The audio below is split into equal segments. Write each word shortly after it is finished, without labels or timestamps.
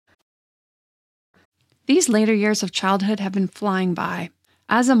These later years of childhood have been flying by.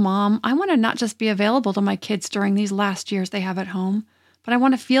 As a mom, I want to not just be available to my kids during these last years they have at home, but I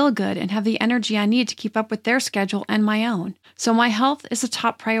want to feel good and have the energy I need to keep up with their schedule and my own. So my health is a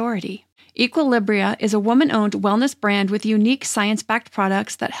top priority. Equilibria is a woman-owned wellness brand with unique science-backed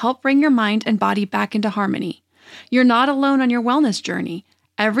products that help bring your mind and body back into harmony. You're not alone on your wellness journey.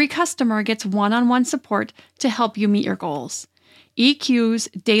 Every customer gets one-on-one support to help you meet your goals. EQ's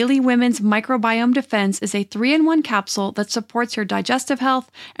Daily Women's Microbiome Defense is a 3-in-1 capsule that supports your digestive health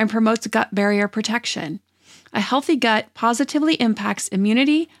and promotes gut barrier protection. A healthy gut positively impacts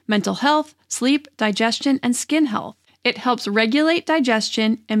immunity, mental health, sleep, digestion, and skin health. It helps regulate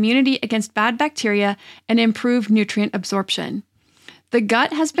digestion, immunity against bad bacteria, and improve nutrient absorption. The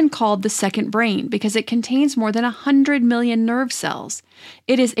gut has been called the second brain because it contains more than 100 million nerve cells.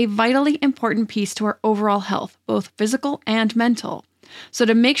 It is a vitally important piece to our overall health, both physical and mental. So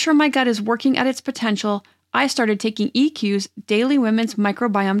to make sure my gut is working at its potential, I started taking EQ's Daily Women's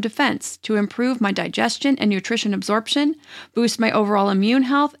Microbiome Defense to improve my digestion and nutrition absorption, boost my overall immune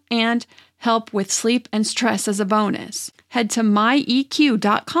health, and help with sleep and stress as a bonus. Head to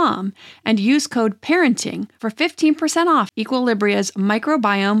myeq.com and use code PARENTING for 15% off Equilibria's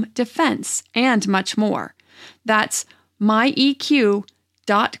Microbiome Defense and much more. That's myeq.com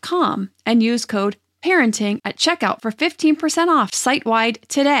and use code PARENTING at checkout for 15% off site-wide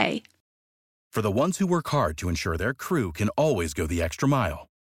today. For the ones who work hard to ensure their crew can always go the extra mile,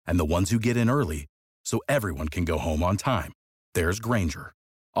 and the ones who get in early so everyone can go home on time, there's Grainger,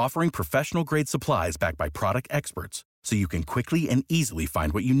 offering professional-grade supplies backed by product experts so you can quickly and easily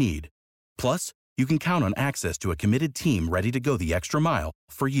find what you need. Plus, you can count on access to a committed team ready to go the extra mile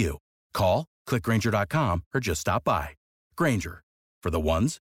for you. Call, click Grainger.com, or just stop by. Grainger, for the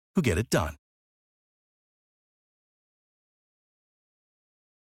ones who get it done.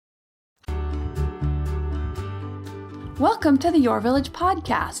 Welcome to the Your Village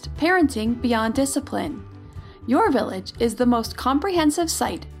podcast, Parenting Beyond Discipline. Your Village is the most comprehensive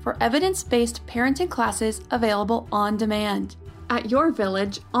site for evidence-based parenting classes available on demand at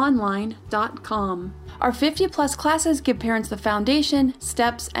yourvillageonline.com. Our 50-plus classes give parents the foundation,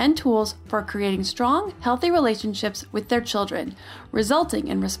 steps, and tools for creating strong, healthy relationships with their children, resulting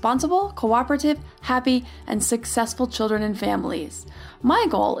in responsible, cooperative, happy, and successful children and families. My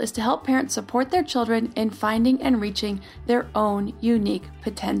goal is to help parents support their children in finding and reaching their own unique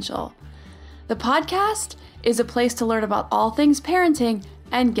potential. The podcast is a place to learn about all things parenting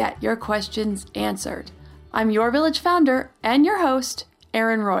and get your questions answered. I'm Your Village founder and your host,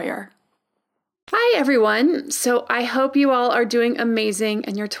 Erin Royer. Hi, everyone. So I hope you all are doing amazing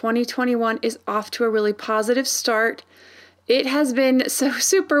and your 2021 is off to a really positive start. It has been so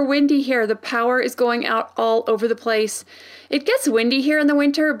super windy here. The power is going out all over the place. It gets windy here in the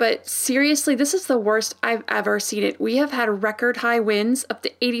winter, but seriously, this is the worst I've ever seen it. We have had record high winds up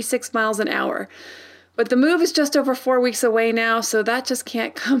to 86 miles an hour. But the move is just over 4 weeks away now, so that just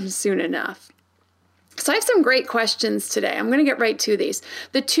can't come soon enough. So I have some great questions today. I'm going to get right to these.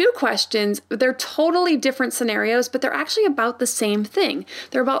 The two questions, they're totally different scenarios, but they're actually about the same thing.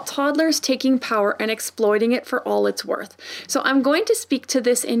 They're about toddlers taking power and exploiting it for all it's worth. So I'm going to speak to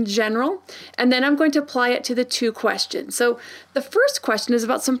this in general, and then I'm going to apply it to the two questions. So the first question is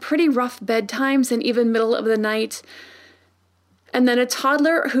about some pretty rough bedtimes and even middle of the night, and then a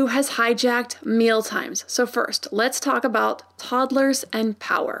toddler who has hijacked meal times. So first, let's talk about toddlers and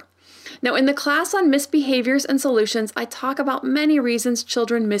power. Now, in the class on misbehaviors and solutions, I talk about many reasons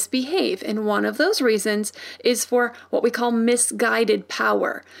children misbehave, and one of those reasons is for what we call misguided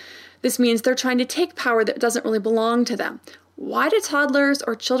power. This means they're trying to take power that doesn't really belong to them. Why do toddlers,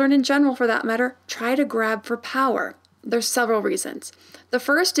 or children in general for that matter, try to grab for power? There's several reasons. The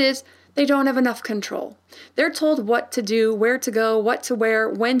first is they don't have enough control. They're told what to do, where to go, what to wear,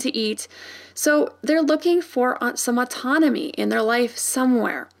 when to eat. So they're looking for some autonomy in their life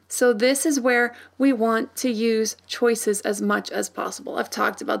somewhere. So this is where we want to use choices as much as possible. I've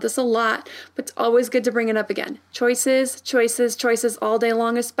talked about this a lot, but it's always good to bring it up again. Choices, choices, choices all day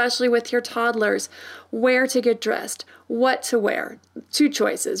long, especially with your toddlers. Where to get dressed, what to wear. Two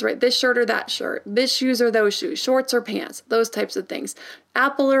choices, right? This shirt or that shirt, this shoes or those shoes, shorts or pants, those types of things.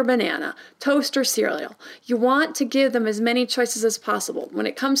 Apple or banana, toast or cereal. You want to give them as many choices as possible. When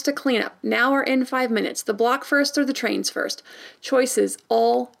it comes to cleanup, now or in 5 minutes, the block first or the trains first. Choices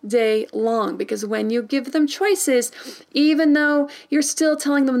all day long, because when you give them choices, even though you're still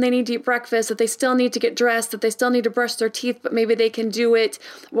telling them they need to eat breakfast, that they still need to get dressed, that they still need to brush their teeth, but maybe they can do it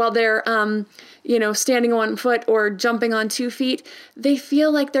while they're, standing on one foot or jumping on 2 feet, they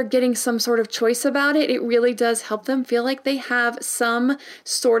feel like they're getting some sort of choice about it. It really does help them feel like they have some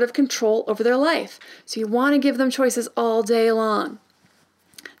sort of control over their life. So you want to give them choices all day long.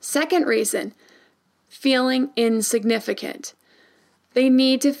 Second reason, feeling insignificant. They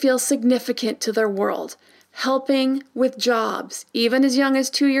need to feel significant to their world. Helping with jobs. Even as young as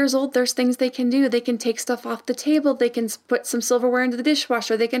 2 years old, there's things they can do. They can take stuff off the table. They can put some silverware into the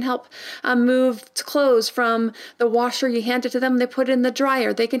dishwasher. They can help move clothes from the washer. You hand it to them, they put it in the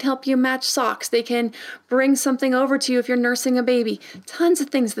dryer. They can help you match socks. They can bring something over to you if you're nursing a baby. Tons of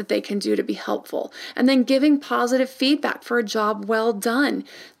things that they can do to be helpful. And then giving positive feedback for a job well done.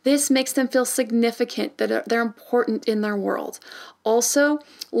 This makes them feel significant, that they're important in their world. Also,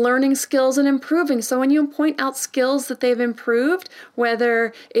 learning skills and improving. So when you point out skills that they've improved,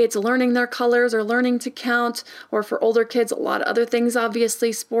 whether it's learning their colors or learning to count, or for older kids, a lot of other things,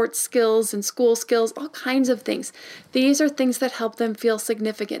 obviously, sports skills and school skills, all kinds of things. These are things that help them feel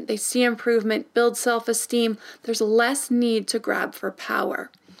significant. They see improvement, build self-esteem. There's less need to grab for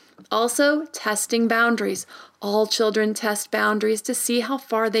power. Also, testing boundaries. All children test boundaries to see how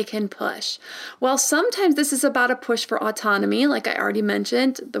far they can push. While sometimes this is about a push for autonomy, like I already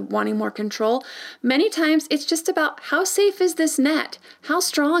mentioned, the wanting more control, many times it's just about how safe is this net? How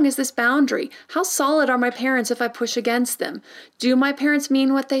strong is this boundary? How solid are my parents if I push against them? Do my parents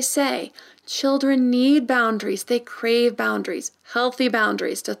mean what they say? Children need boundaries. They crave boundaries, healthy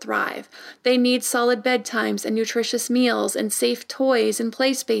boundaries to thrive. They need solid bedtimes and nutritious meals and safe toys and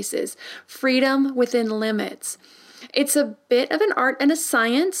play spaces, freedom within limits. It's a bit of an art and a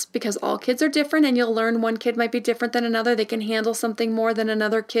science because all kids are different, and you'll learn one kid might be different than another. They can handle something more than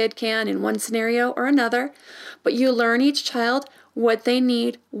another kid can in one scenario or another. But you learn each child what they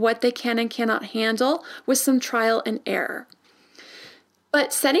need, what they can and cannot handle with some trial and error.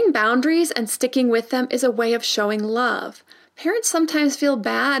 But setting boundaries and sticking with them is a way of showing love. Parents sometimes feel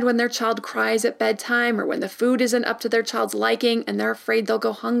bad when their child cries at bedtime or when the food isn't up to their child's liking and they're afraid they'll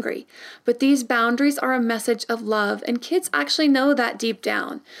go hungry. But these boundaries are a message of love, and kids actually know that deep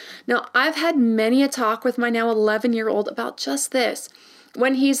down. Now, I've had many a talk with my now 11-year-old about just this.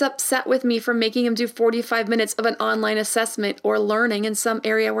 When he's upset with me for making him do 45 minutes of an online assessment or learning in some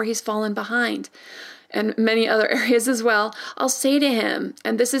area where he's fallen behind, and many other areas as well, I'll say to him,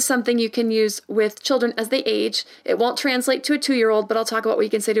 and this is something you can use with children as they age. It won't translate to a 2-year-old, but I'll talk about what you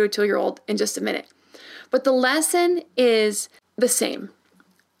can say to a 2-year-old in just a minute. But the lesson is the same.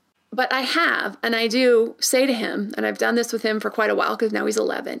 But I do say to him, and I've done this with him for quite a while because now he's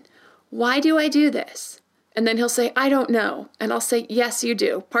 11, why do I do this? And then he'll say, I don't know. And I'll say, yes, you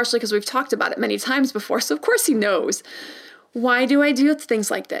do. Partially because we've talked about it many times before, so of course he knows. Why do I do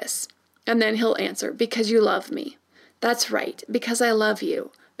things like this? And then he'll answer, because you love me. That's right, because I love you,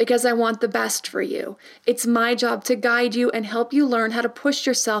 because I want the best for you. It's my job to guide you and help you learn how to push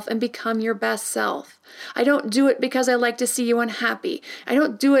yourself and become your best self. I don't do it because I like to see you unhappy. I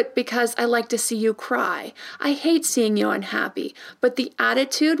don't do it because I like to see you cry. I hate seeing you unhappy, but the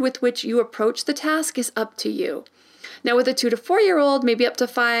attitude with which you approach the task is up to you. Now with a 2 to 4-year-old, maybe up to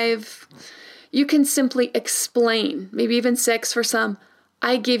 5, you can simply explain, maybe even 6 for some,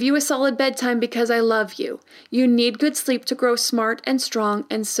 I give you a solid bedtime because I love you. You need good sleep to grow smart and strong,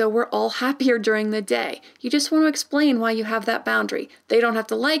 and so we're all happier during the day. You just want to explain why you have that boundary. They don't have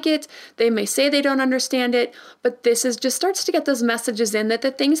to like it. They may say they don't understand it, but this is just starts to get those messages in that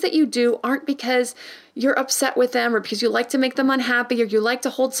the things that you do aren't because you're upset with them or because you like to make them unhappy or you like to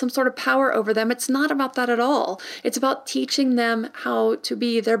hold some sort of power over them. It's not about that at all. It's about teaching them how to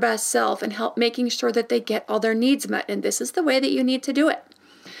be their best self and making sure that they get all their needs met. And this is the way that you need to do it.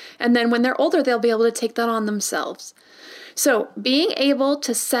 And then when they're older, they'll be able to take that on themselves. So being able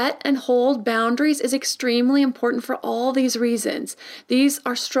to set and hold boundaries is extremely important for all these reasons. These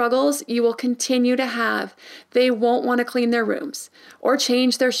are struggles you will continue to have. They won't want to clean their rooms or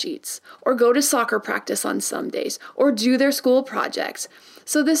change their sheets or go to soccer practice on some days or do their school projects.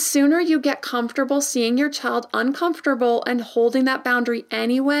 So the sooner you get comfortable seeing your child uncomfortable and holding that boundary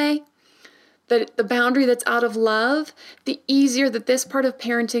anyway, the boundary that's out of love, the easier that this part of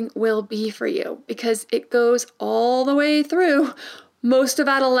parenting will be for you, because it goes all the way through most of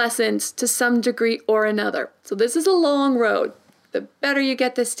adolescence to some degree or another. So this is a long road. The better you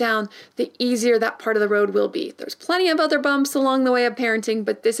get this down, the easier that part of the road will be. There's plenty of other bumps along the way of parenting,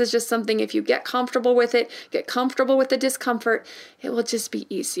 but this is just something, if you get comfortable with it, get comfortable with the discomfort, it will just be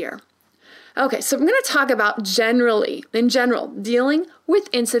easier. Okay, so I'm going to talk about in general, dealing with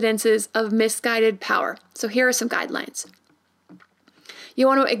incidences of misguided power. So here are some guidelines. You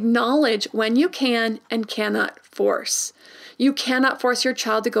want to acknowledge when you can and cannot force. You cannot force your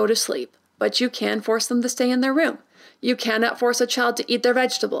child to go to sleep, but you can force them to stay in their room. You cannot force a child to eat their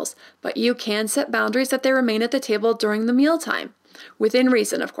vegetables, but you can set boundaries that they remain at the table during the mealtime. Within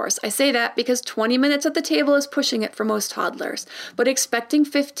reason, of course. I say that because 20 minutes at the table is pushing it for most toddlers, but expecting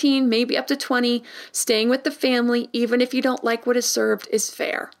 15, maybe up to 20, staying with the family, even if you don't like what is served, is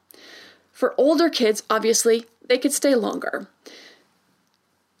fair. For older kids, obviously, they could stay longer.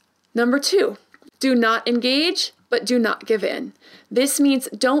 Number 2, do not engage, but do not give in. This means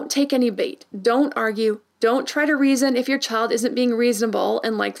don't take any bait. Don't argue. Don't try to reason if your child isn't being reasonable,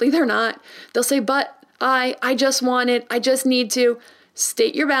 and likely they're not. They'll say, but I just want it, I just need to.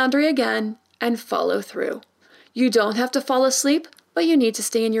 State your boundary again and follow through. You don't have to fall asleep, but you need to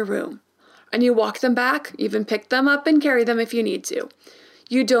stay in your room. And you walk them back, even pick them up and carry them if you need to.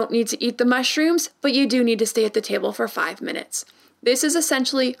 You don't need to eat the mushrooms, but you do need to stay at the table for 5 minutes. This is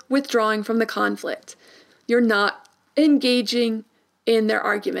essentially withdrawing from the conflict. You're not engaging in their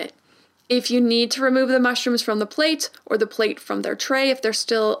argument. If you need to remove the mushrooms from the plate or the plate from their tray, if they're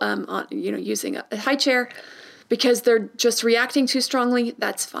still using a high chair because they're just reacting too strongly,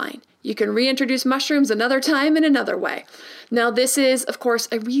 that's fine. You can reintroduce mushrooms another time in another way. Now, this is, of course,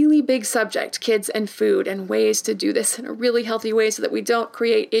 a really big subject, kids and food, and ways to do this in a really healthy way so that we don't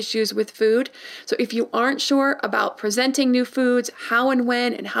create issues with food. So if you aren't sure about presenting new foods, how and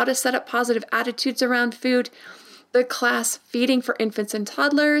when, and how to set up positive attitudes around food, the class Feeding for Infants and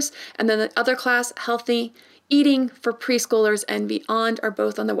Toddlers, and then the other class, Healthy Eating for Preschoolers and Beyond, are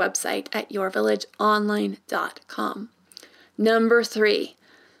both on the website at yourvillageonline.com. Number 3,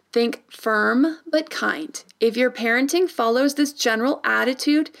 think firm but kind. If your parenting follows this general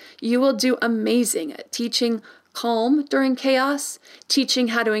attitude, you will do amazing at teaching calm during chaos, teaching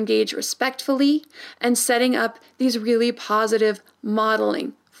how to engage respectfully, and setting up these really positive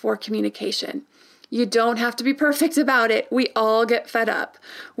modeling for communication. You don't have to be perfect about it. We all get fed up.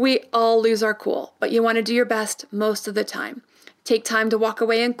 We all lose our cool, but you want to do your best most of the time. Take time to walk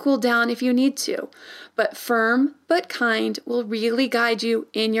away and cool down if you need to, but firm but kind will really guide you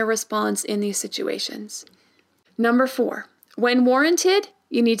in your response in these situations. Number 4, when warranted,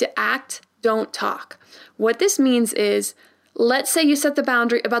 you need to act, don't talk. What this means is, let's say you set the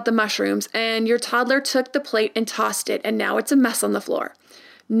boundary about the mushrooms and your toddler took the plate and tossed it, and now it's a mess on the floor.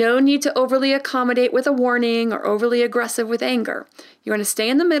 No need to overly accommodate with a warning or overly aggressive with anger. You're going to stay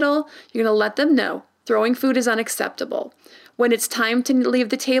in the middle. You're going to let them know throwing food is unacceptable. When it's time to leave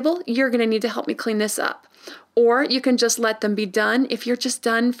the table, you're going to need to help me clean this up. Or you can just let them be done if you're just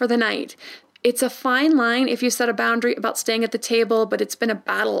done for the night. It's a fine line if you set a boundary about staying at the table, but it's been a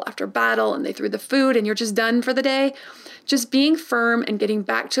battle after battle and they threw the food and you're just done for the day. Just being firm and getting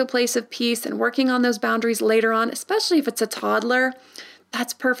back to a place of peace and working on those boundaries later on, especially if it's a toddler,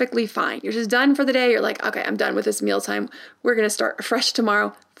 that's perfectly fine. You're just done for the day. You're like, okay, I'm done with this mealtime. We're going to start fresh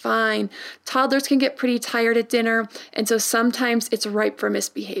tomorrow. Fine. Toddlers can get pretty tired at dinner, and so sometimes it's ripe for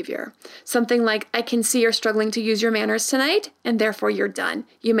misbehavior. Something like, I can see you're struggling to use your manners tonight, and therefore you're done.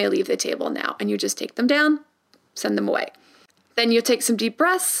 You may leave the table now. And you just take them down, send them away. Then you take some deep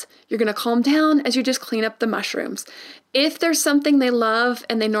breaths. You're going to calm down as you just clean up the mushrooms. If there's something they love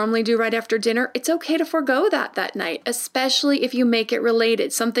and they normally do right after dinner, it's okay to forego that night, especially if you make it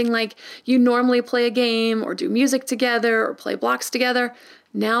related. Something like you normally play a game or do music together or play blocks together.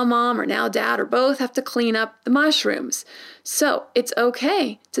 Now mom or now dad or both have to clean up the mushrooms. So it's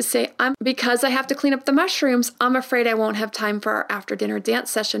okay to say, because I have to clean up the mushrooms, I'm afraid I won't have time for our after dinner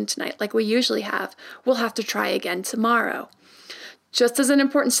dance session tonight like we usually have. We'll have to try again tomorrow. Just as an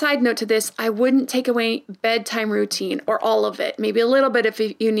important side note to this, I wouldn't take away bedtime routine or all of it. Maybe a little bit if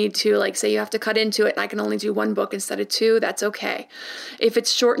you need to, like say you have to cut into it and I can only do 1 book instead of 2, that's okay. If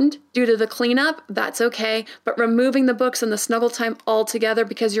it's shortened due to the cleanup, that's okay. But removing the books and the snuggle time altogether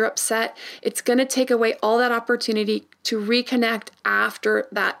because you're upset, it's going to take away all that opportunity to reconnect after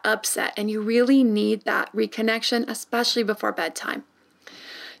that upset. And you really need that reconnection, especially before bedtime.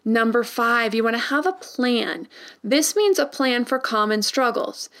 Number 5, you want to have a plan. This means a plan for common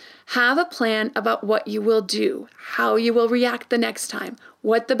struggles. Have a plan about what you will do, how you will react the next time,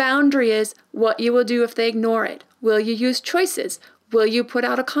 what the boundary is, what you will do if they ignore it. Will you use choices? Will you put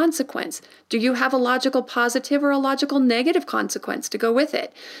out a consequence? Do you have a logical positive or a logical negative consequence to go with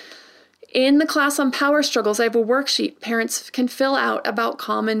it? In the class on power struggles, I have a worksheet parents can fill out about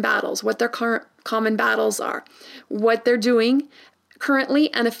common battles, what their current common battles are, what they're doing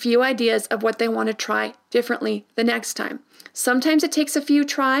currently, and a few ideas of what they want to try differently the next time. Sometimes it takes a few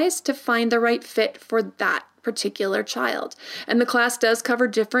tries to find the right fit for that particular child. And the class does cover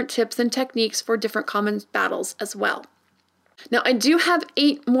different tips and techniques for different common battles as well. Now, I do have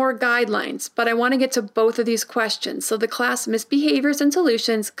 8 more guidelines, but I want to get to both of these questions. So the class Misbehaviors and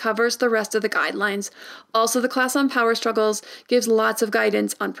Solutions covers the rest of the guidelines. Also, the class on Power Struggles gives lots of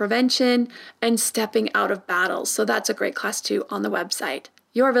guidance on prevention and stepping out of battles. So that's a great class too on the website,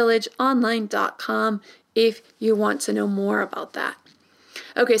 yourvillageonline.com, if you want to know more about that.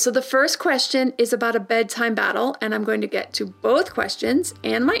 Okay, so the first question is about a bedtime battle, and I'm going to get to both questions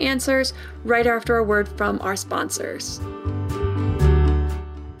and my answers right after a word from our sponsors.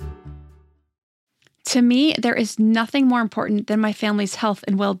 To me, there is nothing more important than my family's health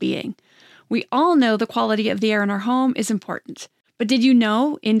and well-being. We all know the quality of the air in our home is important. But did you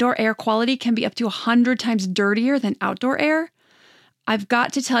know indoor air quality can be up to 100 times dirtier than outdoor air? I've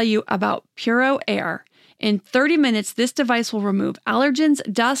got to tell you about Puro Air. In 30 minutes, this device will remove allergens,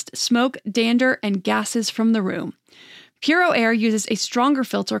 dust, smoke, dander, and gases from the room. Puro Air uses a stronger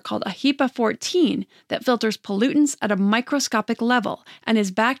filter called a HEPA 14 that filters pollutants at a microscopic level and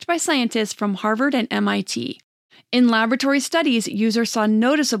is backed by scientists from Harvard and MIT. In laboratory studies, users saw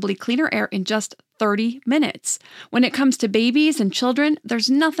noticeably cleaner air in just 30 minutes. When it comes to babies and children, there's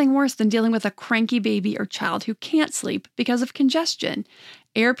nothing worse than dealing with a cranky baby or child who can't sleep because of congestion.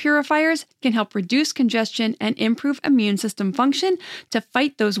 Air purifiers can help reduce congestion and improve immune system function to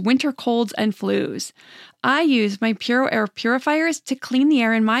fight those winter colds and flus. I use my Puro Air purifiers to clean the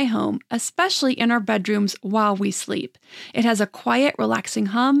air in my home, especially in our bedrooms while we sleep. It has a quiet, relaxing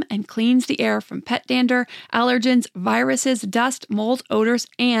hum and cleans the air from pet dander, allergens, viruses, dust, mold, odors,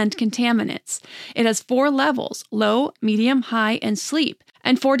 and contaminants. It has 4 levels: low, medium, high, and sleep,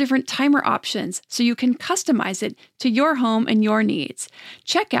 and 4 different timer options so you can customize it to your home and your needs.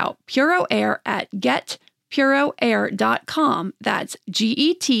 Check out Puro Air at getpuroair.com. That's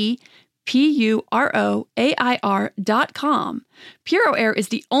GETPUROAIR.com. Puro Air is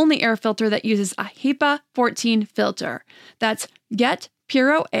the only air filter that uses a HEPA 14 filter. That's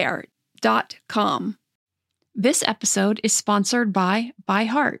getpuroair.com. This episode is sponsored by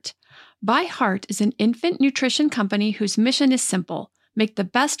ByHeart. ByHeart is an infant nutrition company whose mission is simple: make the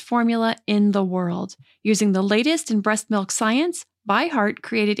best formula in the world. Using the latest in breast milk science, ByHeart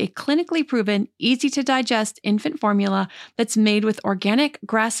created a clinically proven, easy-to-digest infant formula that's made with organic,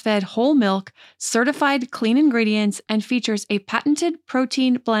 grass-fed whole milk, certified clean ingredients, and features a patented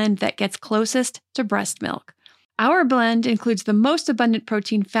protein blend that gets closest to breast milk. Our blend includes the most abundant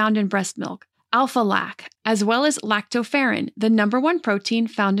protein found in breast milk, alpha-lac, as well as lactoferrin, the #1 protein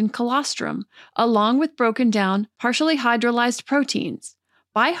found in colostrum, along with broken down, partially hydrolyzed proteins.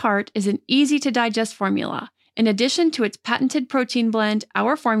 ByHeart is an easy-to-digest formula. In addition to its patented protein blend,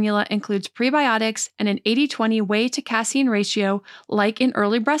 our formula includes prebiotics and an 80-20 whey to casein ratio like in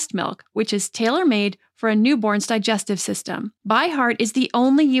early breast milk, which is tailor-made for a newborn's digestive system. ByHeart is the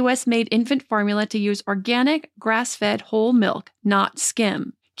only U.S.-made infant formula to use organic, grass-fed whole milk, not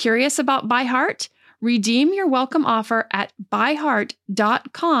skim. Curious about ByHeart? Redeem your welcome offer at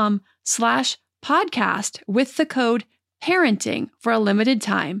byheart.com/podcast with the code PARENTING for a limited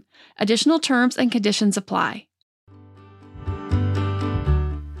time. Additional terms and conditions apply.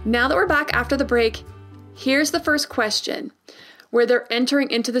 Now that we're back after the break, here's the first question, where they're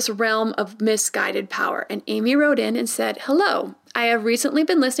entering into this realm of misguided power. And Amy wrote in and said, "Hello, I have recently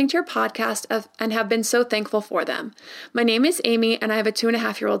been listening to your podcast and have been so thankful for them. My name is Amy and I have a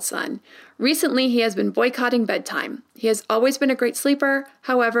 2.5-year-old son. Recently, he has been boycotting bedtime. He has always been a great sleeper.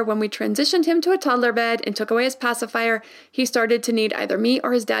 However, when we transitioned him to a toddler bed and took away his pacifier, he started to need either me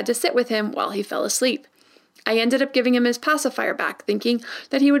or his dad to sit with him while he fell asleep. I ended up giving him his pacifier back, thinking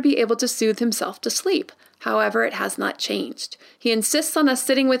that he would be able to soothe himself to sleep. However, it has not changed. He insists on us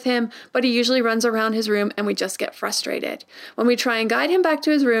sitting with him, but he usually runs around his room and we just get frustrated. When we try and guide him back to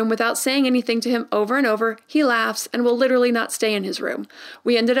his room without saying anything to him over and over, he laughs and will literally not stay in his room.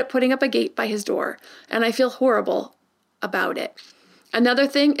 We ended up putting up a gate by his door, and I feel horrible about it. Another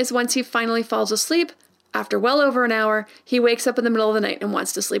thing is once he finally falls asleep, after well over an hour, he wakes up in the middle of the night and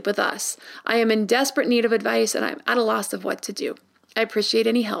wants to sleep with us. I am in desperate need of advice and I'm at a loss of what to do. I appreciate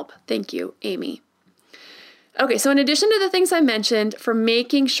any help. Thank you, Amy." Okay, so in addition to the things I mentioned for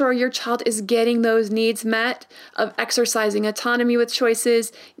making sure your child is getting those needs met of exercising autonomy with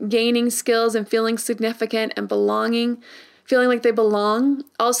choices, gaining skills and feeling significant and belonging, feeling like they belong.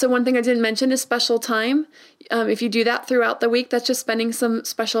 Also, one thing I didn't mention is special time. If you do that throughout the week, that's just spending some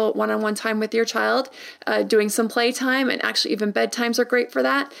special one-on-one time with your child, doing some playtime, and actually even bedtimes are great for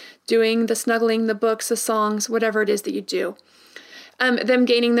that, doing the snuggling, the books, the songs, whatever it is that you do. Them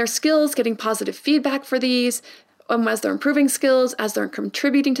gaining their skills, getting positive feedback for these, as they're improving skills, as they're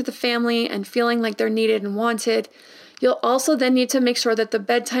contributing to the family and feeling like they're needed and wanted. You'll also then need to make sure that the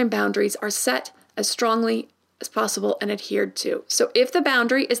bedtime boundaries are set as strongly as possible and adhered to. So if the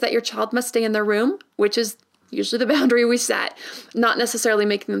boundary is that your child must stay in their room, which is usually the boundary we set, not necessarily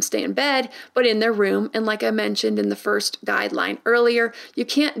making them stay in bed, but in their room. And like I mentioned in the first guideline earlier, you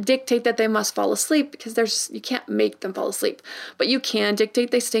can't dictate that they must fall asleep because you can't make them fall asleep, but you can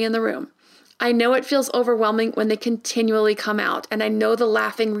dictate they stay in the room. I know it feels overwhelming when they continually come out, and I know the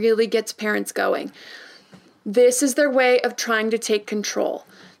laughing really gets parents going. This is their way of trying to take control.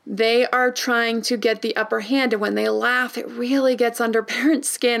 They are trying to get the upper hand, and when they laugh, it really gets under parents'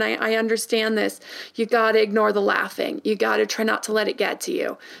 skin. I understand this. You got to ignore the laughing. You got to try not to let it get to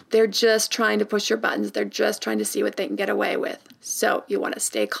you. They're just trying to push your buttons. They're just trying to see what they can get away with. So you want to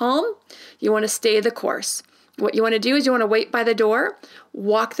stay calm. You want to stay the course. What you want to do is you want to wait by the door,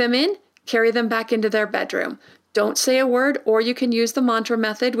 walk them in, carry them back into their bedroom. Don't say a word, or you can use the mantra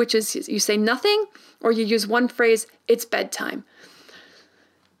method, which is you say nothing, or you use one phrase, it's bedtime.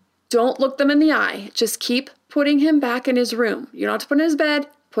 Don't look them in the eye. Just keep putting him back in his room. You don't have to put him in his bed.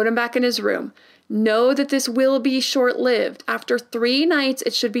 Put him back in his room. Know that this will be short-lived. After 3 nights,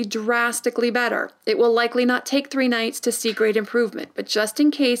 it should be drastically better. It will likely not take 3 nights to see great improvement, but just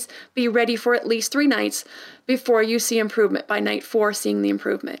in case, be ready for at least 3 nights before you see improvement. By night 4, seeing the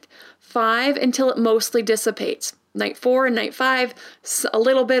improvement. 5 until it mostly dissipates. Night 4 and night 5, a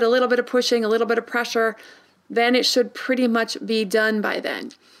little bit of pushing, a little bit of pressure. Then it should pretty much be done by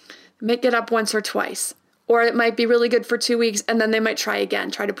then. Make it up once or twice. Or it might be really good for 2 weeks and then they might try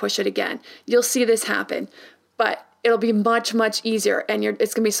to push it again. You'll see this happen, but it'll be much, much easier, and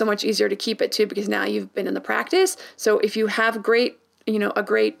it's going to be so much easier to keep it too because now you've been in the practice. So if you have a great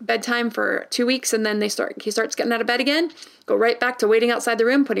bedtime for 2 weeks and then he starts getting out of bed again, go right back to waiting outside the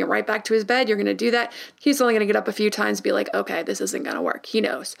room, putting him right back to his bed. You're going to do that. He's only going to get up a few times and be like, okay, this isn't going to work. He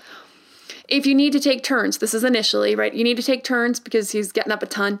knows. If you need to take turns, this is initially, right? You need to take turns because he's getting up a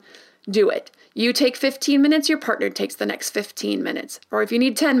ton. Do it. You take 15 minutes, your partner takes the next 15 minutes. Or if you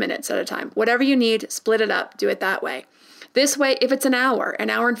need 10 minutes at a time, whatever you need, split it up, do it that way. This way, if it's an hour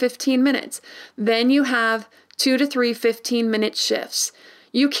and 15 minutes, then you have 2 to 3 15-minute shifts.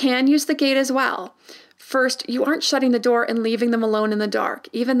 You can use the gate as well. First, you aren't shutting the door and leaving them alone in the dark.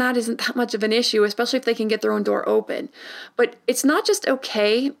 Even that isn't that much of an issue, especially if they can get their own door open. But it's not just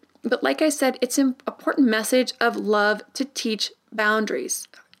okay, but like I said, it's an important message of love to teach boundaries.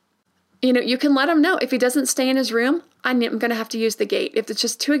 You can let him know if he doesn't stay in his room, I'm going to have to use the gate. If it's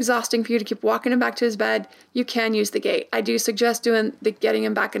just too exhausting for you to keep walking him back to his bed, you can use the gate. I do suggest doing the getting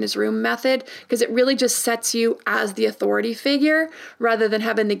him back in his room method because it really just sets you as the authority figure rather than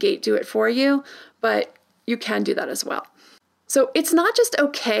having the gate do it for you, but you can do that as well. So it's not just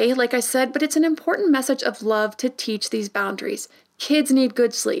okay, like I said, but it's an important message of love to teach these boundaries. Kids need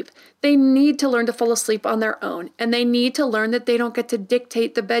good sleep. They need to learn to fall asleep on their own, and they need to learn that they don't get to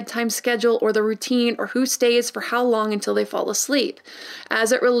dictate the bedtime schedule or the routine or who stays for how long until they fall asleep,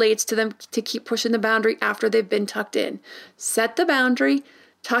 as it relates to them to keep pushing the boundary after they've been tucked in. Set the boundary,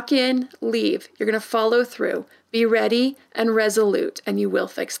 tuck in, leave. You're going to follow through. Be ready and resolute, and you will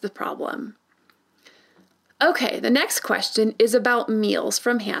fix the problem. Okay, the next question is about meals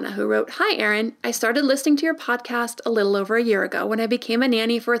from Hannah, who wrote, "Hi, Erin. I started listening to your podcast a little over a year ago when I became a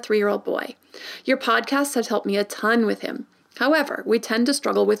nanny for a 3-year-old boy. Your podcast has helped me a ton with him. However, we tend to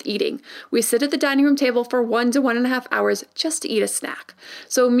struggle with eating. We sit at the dining room table for 1 to 1.5 hours just to eat a snack.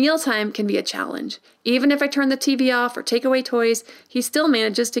 So mealtime can be a challenge. Even if I turn the TV off or take away toys, he still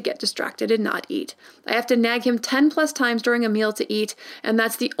manages to get distracted and not eat. I have to nag him 10 plus times during a meal to eat, and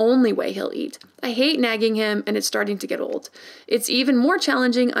that's the only way he'll eat. I hate nagging him, and it's starting to get old. It's even more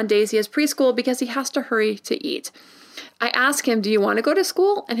challenging on days he has preschool because he has to hurry to eat. I ask him, do you want to go to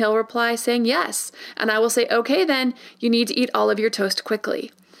school? And he'll reply saying yes. And I will say, okay, then you need to eat all of your toast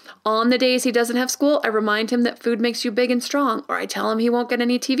quickly. On the days he doesn't have school, I remind him that food makes you big and strong, or I tell him he won't get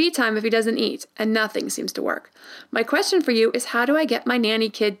any TV time if he doesn't eat, and nothing seems to work. My question for you is, how do I get my nanny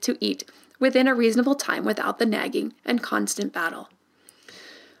kid to eat within a reasonable time without the nagging and constant battle?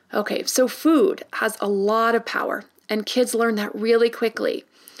 Okay, so food has a lot of power, and kids learn that really quickly.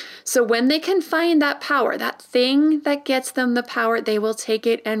 So when they can find that power, that thing that gets them the power, they will take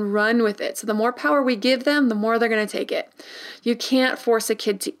it and run with it. So the more power we give them, the more they're going to take it. You can't force a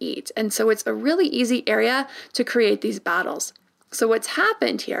kid to eat. And so it's a really easy area to create these battles. So what's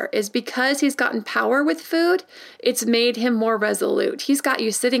happened here is because he's gotten power with food, it's made him more resolute. He's got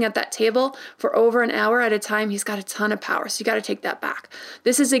you sitting at that table for over an hour at a time. He's got a ton of power. So you got to take that back.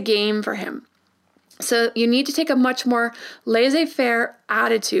 This is a game for him. So you need to take a much more laissez-faire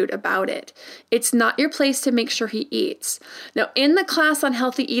attitude about it. It's not your place to make sure he eats. Now, in the class on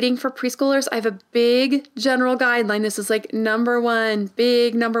healthy eating for preschoolers, I have a big general guideline. This is like number one,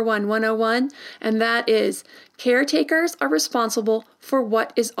 101, and that is Caretakers are responsible for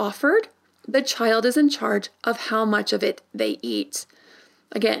what is offered. The child is in charge of how much of it they eat.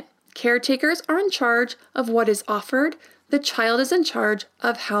 Again, caretakers are in charge of what is offered. The child is in charge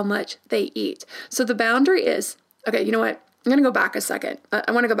of how much they eat. So the boundary is, okay, you know what? I'm going to go back a second. I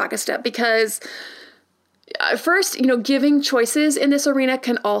want to go back a step because first, giving choices in this arena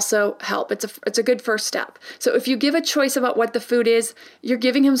can also help. It's a good first step. So if you give a choice about what the food is, you're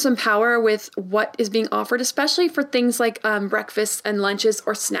giving him some power with what is being offered, especially for things like breakfasts and lunches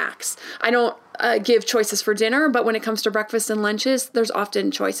or snacks. I don't give choices for dinner, but when it comes to breakfast and lunches, there's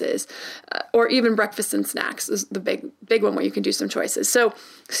often choices, or even breakfast and snacks is the big one where you can do some choices. So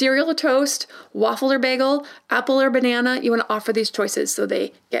cereal or toast, waffle or bagel, apple or banana, you want to offer these choices so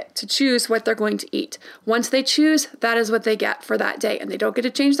they get to choose what they're going to eat. Once they choose, that is what they get for that day, and they don't get to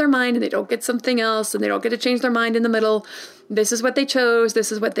change their mind, and they don't get something else, and they don't get to change their mind in the middle. This is what they chose.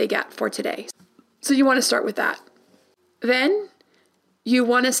 This is what they get for today. So you want to start with that. Then you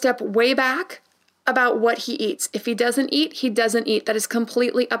want to step way back about what he eats. If he doesn't eat, he doesn't eat. That is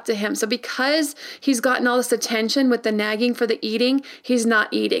completely up to him. So because he's gotten all this attention with the nagging for the eating, he's not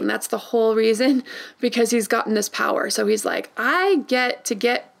eating. That's the whole reason, because he's gotten this power. So he's like, I get to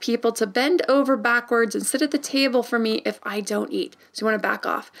get people to bend over backwards and sit at the table for me if I don't eat. So you want to back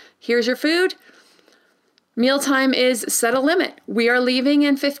off. Here's your food. Mealtime is set a limit. We are leaving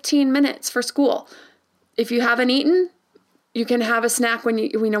in 15 minutes for school. If you haven't eaten, you can have a snack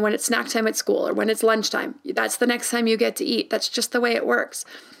when when it's snack time at school or when it's lunchtime. That's the next time you get to eat. That's just the way it works.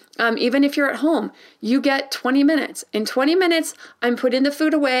 Even if you're at home, you get 20 minutes. In 20 minutes, I'm putting the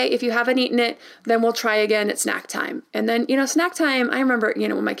food away. If you haven't eaten it, then we'll try again at snack time. And then, snack time, I remember,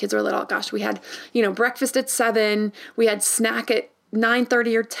 when my kids were little, gosh, we had, breakfast at 7, we had snack at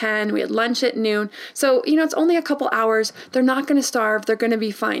 9:30 or 10, we had lunch at noon. So, it's only a couple hours. They're not going to starve. They're going to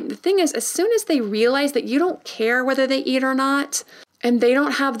be fine. The thing is, as soon as they realize that you don't care whether they eat or not, and they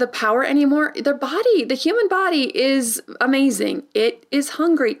don't have the power anymore, their body, the human body is amazing. It is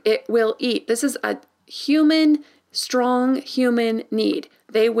hungry. It will eat. This is a strong human need.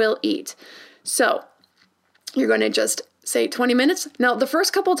 They will eat. So you're going to just say 20 minutes. Now, the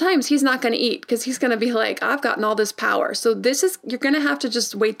first couple of times he's not going to eat because he's going to be like, I've gotten all this power. So you're going to have to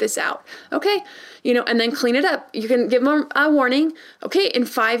just wait this out. Okay. And then clean it up. You can give him a warning. Okay. In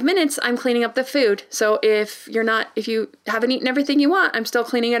 5 minutes, I'm cleaning up the food. So if you haven't eaten everything you want, I'm still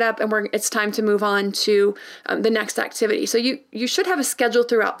cleaning it up and it's time to move on to the next activity. So you should have a schedule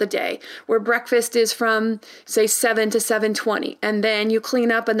throughout the day where breakfast is from say 7 to 7:20. And then you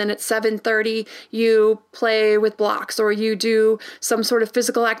clean up, and then at 7:30, you play with blocks, or you do some sort of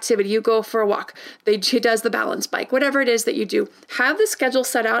physical activity. You go for a walk. He does the balance bike, whatever it is that you do. Have the schedule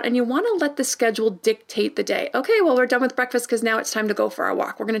set out, and you want to let the schedule dictate the day. Okay, well, we're done with breakfast because now it's time to go for our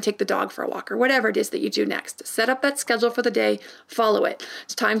walk. We're going to take the dog for a walk, or whatever it is that you do next. Set up that schedule for the day. Follow it.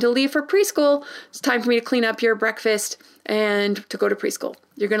 It's time to leave for preschool. It's time for me to clean up your breakfast and to go to preschool.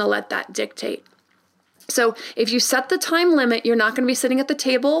 You're going to let that dictate. So if you set the time limit, you're not going to be sitting at the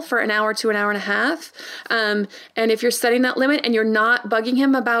table for an hour to an hour and a half. And if you're setting that limit and you're not bugging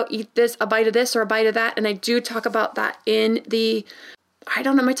him about eat this, a bite of this or a bite of that, and I do talk about that I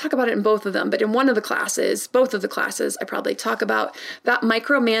might talk about it in both of them, but in both of the classes, I probably talk about that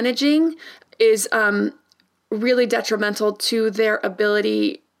micromanaging is really detrimental to their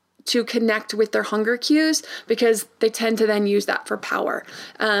ability to connect with their hunger cues, because they tend to then use that for power.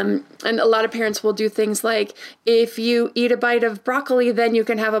 And a lot of parents will do things like, if you eat a bite of broccoli, then you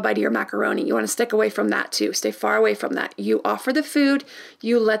can have a bite of your macaroni. You want to stick away from that too. Stay far away from that. You offer the food,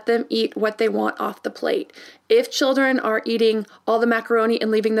 you let them eat what they want off the plate. If children are eating all the macaroni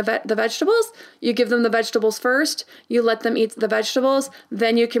and leaving the vegetables, you give them the vegetables first, you let them eat the vegetables,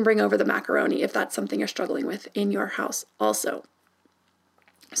 then you can bring over the macaroni if that's something you're struggling with in your house also.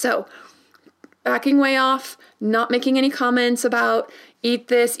 So backing way off, not making any comments about eat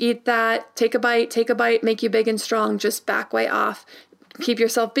this, eat that, take a bite, make you big and strong, just back way off. Keep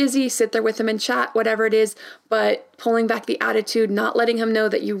yourself busy, sit there with him and chat, whatever it is, but pulling back the attitude, not letting him know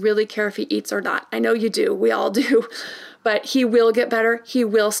that you really care if he eats or not. I know you do, we all do, but he will get better. He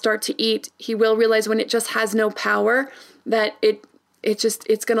will start to eat. He will realize when it just has no power that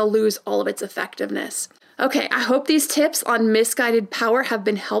it's going to lose all of its effectiveness. Okay, I hope these tips on misguided power have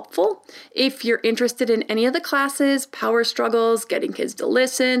been helpful. If you're interested in any of the classes, power struggles, getting kids to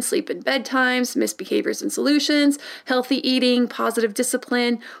listen, sleep and bedtimes, misbehaviors and solutions, healthy eating, positive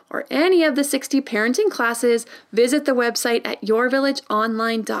discipline, or any of the 60 parenting classes, visit the website at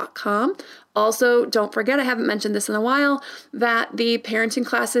yourvillageonline.com. Also, don't forget, I haven't mentioned this in a while, that the parenting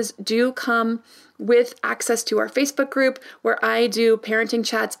classes do come with access to our Facebook group where I do parenting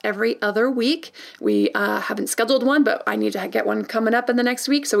chats every other week. We haven't scheduled one, but I need to get one coming up in the next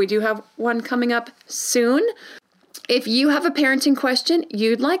week. So we do have one coming up soon. If you have a parenting question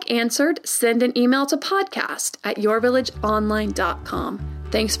you'd like answered, send an email to podcast@yourvillageonline.com.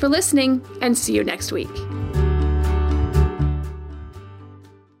 Thanks for listening and see you next week.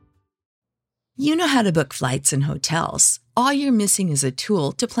 You know how to book flights and hotels. All you're missing is a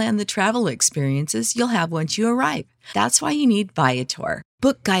tool to plan the travel experiences you'll have once you arrive. That's why you need Viator.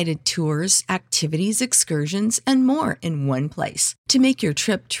 Book guided tours, activities, excursions, and more in one place to make your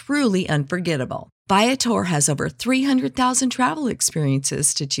trip truly unforgettable. Viator has over 300,000 travel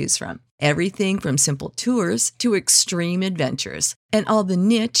experiences to choose from. Everything from simple tours to extreme adventures and all the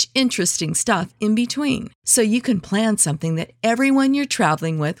niche, interesting stuff in between. So you can plan something that everyone you're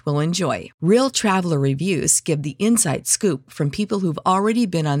traveling with will enjoy. Real traveler reviews give the inside scoop from people who've already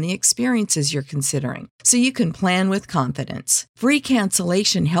been on the experiences you're considering. So you can plan with confidence. Free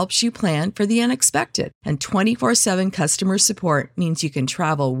cancellation helps you plan for the unexpected. And 24/7 customer support means you can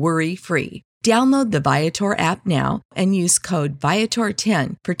travel worry-free. Download the Viator app now and use code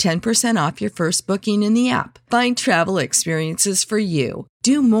Viator10 for 10% off your first booking in the app. Find travel experiences for you.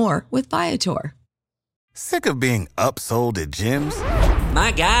 Do more with Viator. Sick of being upsold at gyms?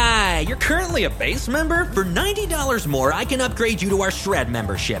 My guy, you're currently a base member. For $90 more, I can upgrade you to our Shred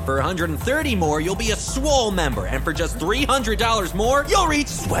membership. For $130 more, you'll be a Swole member. And for just $300 more, you'll reach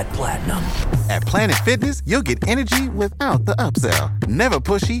Sweat Platinum. At Planet Fitness, you'll get energy without the upsell. Never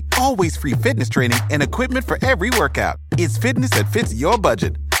pushy, always free fitness training and equipment for every workout. It's fitness that fits your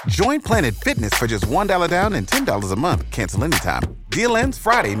budget. Join Planet Fitness for just $1 down and $10 a month. Cancel anytime. Deal ends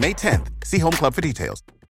Friday, May 10th. See Home Club for details.